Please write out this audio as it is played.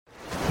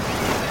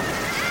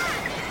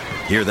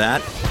Hear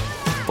that?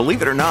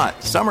 Believe it or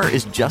not, summer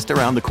is just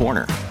around the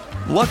corner.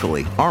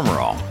 Luckily, Armor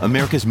All,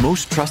 America's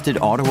most trusted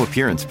auto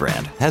appearance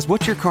brand, has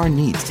what your car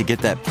needs to get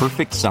that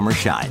perfect summer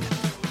shine.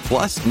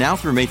 Plus, now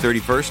through May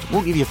 31st,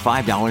 we'll give you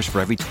 $5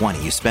 for every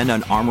 $20 you spend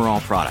on Armor All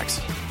products.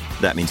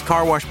 That means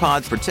car wash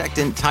pods,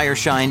 protectant, tire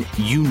shine,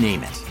 you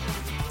name it.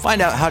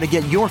 Find out how to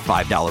get your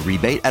 $5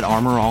 rebate at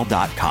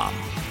armorall.com.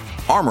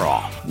 Armor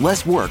All,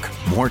 less work,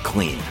 more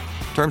clean.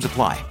 Terms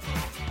apply.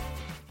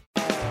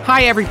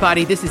 Hi,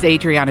 everybody. This is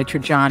Adriana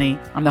Trajani.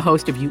 I'm the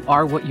host of You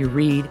Are What You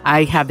Read.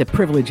 I have the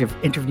privilege of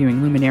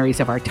interviewing luminaries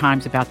of our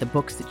times about the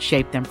books that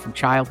shaped them from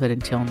childhood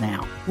until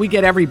now. We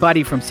get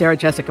everybody from Sarah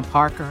Jessica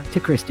Parker to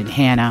Kristen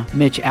Hanna,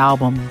 Mitch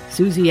Albom,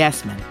 Susie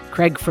Essman,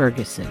 Craig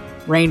Ferguson,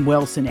 Rainn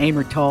Wilson,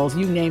 Amor Tolls,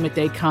 you name it,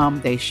 they come,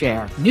 they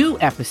share. New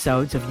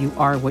episodes of You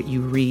Are What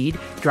You Read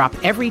drop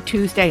every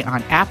Tuesday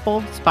on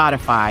Apple,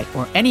 Spotify,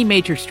 or any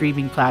major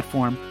streaming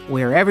platform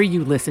wherever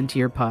you listen to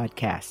your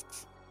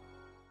podcasts.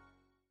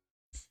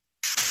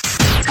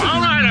 All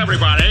right,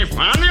 everybody,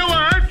 on the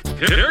alert.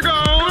 Here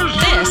goes.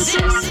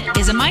 This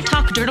is a My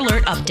Talk Dirt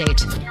Alert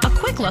update. A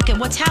quick look at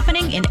what's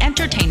happening in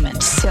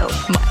entertainment. So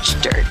much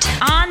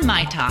dirt. On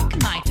My Talk.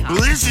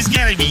 Well, this is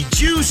going to be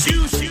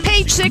juicy.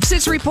 Page 6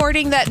 is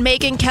reporting that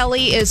Megyn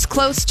Kelly is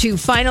close to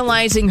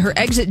finalizing her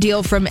exit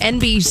deal from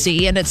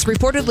NBC, and it's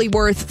reportedly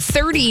worth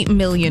 $30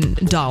 million.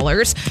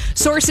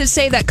 Sources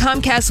say that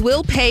Comcast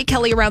will pay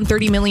Kelly around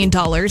 $30 million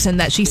and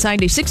that she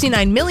signed a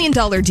 $69 million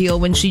deal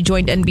when she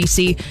joined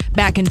NBC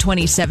back in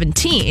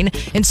 2017.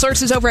 And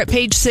sources over at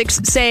Page 6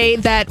 say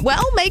that,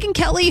 well, Megyn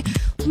Kelly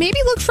maybe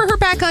look for her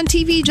back on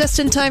TV just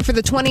in time for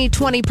the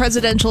 2020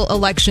 presidential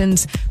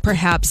elections,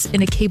 perhaps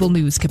in a cable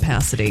news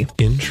capacity.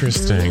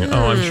 Interesting.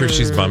 Oh, I'm sure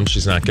she's bummed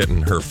she's not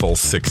getting her full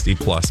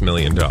 $60+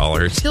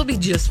 million. She'll be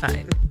just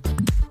fine.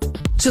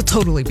 She'll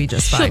totally be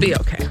just fine. She'll be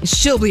okay.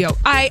 She'll be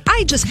okay.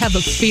 I just have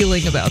a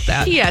feeling about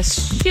that.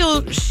 Yes,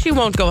 she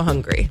won't go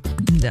hungry.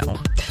 No.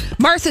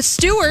 Martha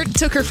Stewart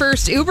took her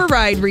first Uber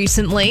ride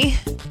recently.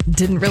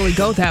 Didn't really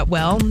go that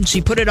well.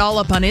 She put it all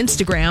up on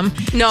Instagram.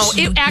 No,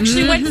 it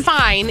actually went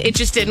fine. It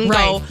just didn't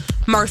go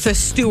Martha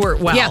Stewart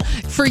well. Yeah,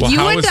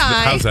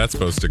 How's that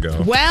supposed to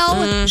go?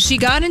 Well, she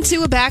got into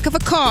the back of a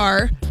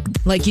car,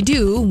 like you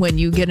do when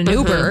you get an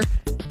Uber,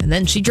 and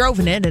then she drove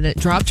in it, and it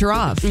dropped her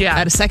off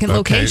at a second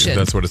location.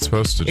 That's what it's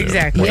supposed to do.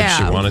 Exactly. What if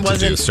she wanted to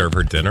do? Serve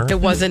her dinner? It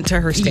wasn't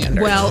to her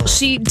standards. Well,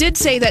 she did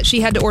say that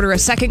she had to order a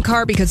second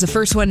car because the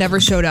first one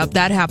never showed up.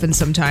 That happens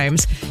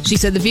sometimes. She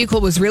said the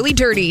vehicle was really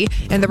dirty,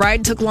 and the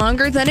ride took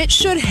longer than it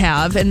should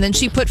have. And then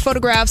she put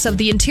photographs of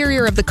the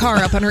interior of the car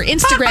up on her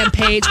Instagram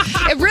page.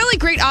 And really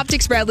great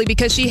optics, Bradley,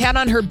 because she had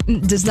on her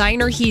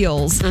designer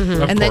heels.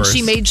 And then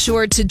she made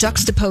sure to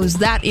juxtapose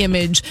that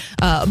image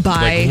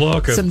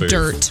by some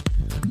dirt.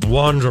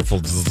 Wonderful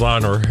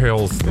designer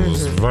heels in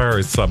this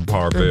very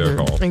subpar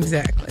vehicle.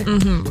 Exactly.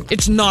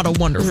 It's not a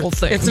wonderful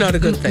thing. It's not a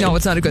good thing. No,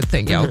 it's not a good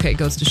thing. Yeah, okay,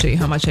 goes to show you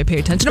how much I pay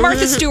attention to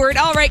Martha Stewart.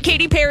 All right,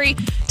 Katy Perry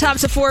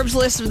tops a Forbes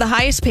list of the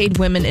highest paid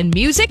women in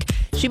music.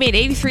 She made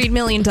 $83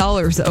 million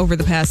over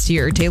the past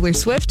year. Taylor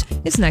Swift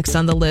is next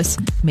on the list,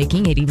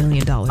 making $80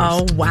 million.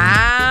 Oh,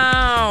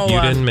 wow. You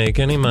didn't make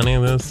any money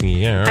this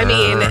year. I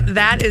mean,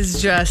 that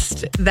is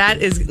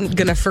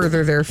going to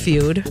further their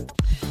feud.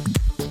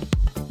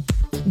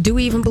 Do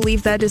we even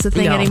believe that is a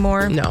thing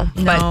anymore? No.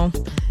 But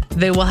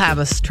they will have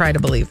us try to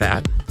believe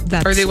that.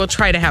 Or they will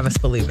try to have us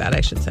believe that,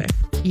 I should say.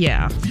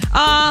 Yeah.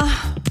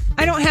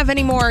 I don't have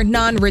any more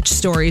non-rich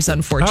stories,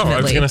 unfortunately. Oh,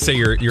 I was going to say,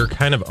 you're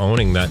kind of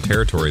owning that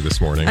territory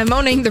this morning. I'm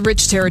owning the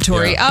rich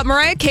territory. Yeah.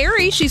 Mariah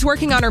Carey, she's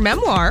working on her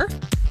memoir.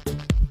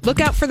 Look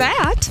out for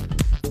that.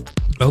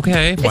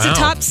 Okay, wow. It's a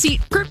top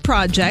secret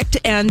project,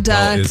 and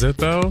is it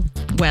though?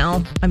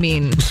 Well, I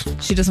mean,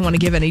 she doesn't want to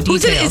give any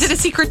details. Is it a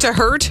secret to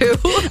her too?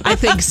 I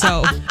think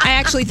so. I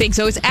actually think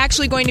so. It's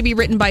actually going to be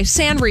written by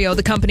Sanrio,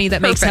 the company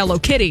that makes Hello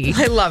Kitty.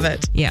 I love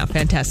it. Yeah,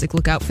 fantastic.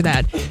 Look out for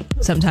that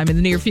sometime in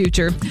the near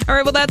future. All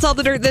right, well, that's all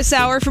the dirt this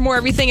hour. For more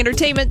everything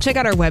entertainment, check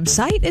out our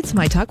website. It's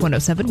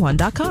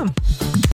mytalk1071.com.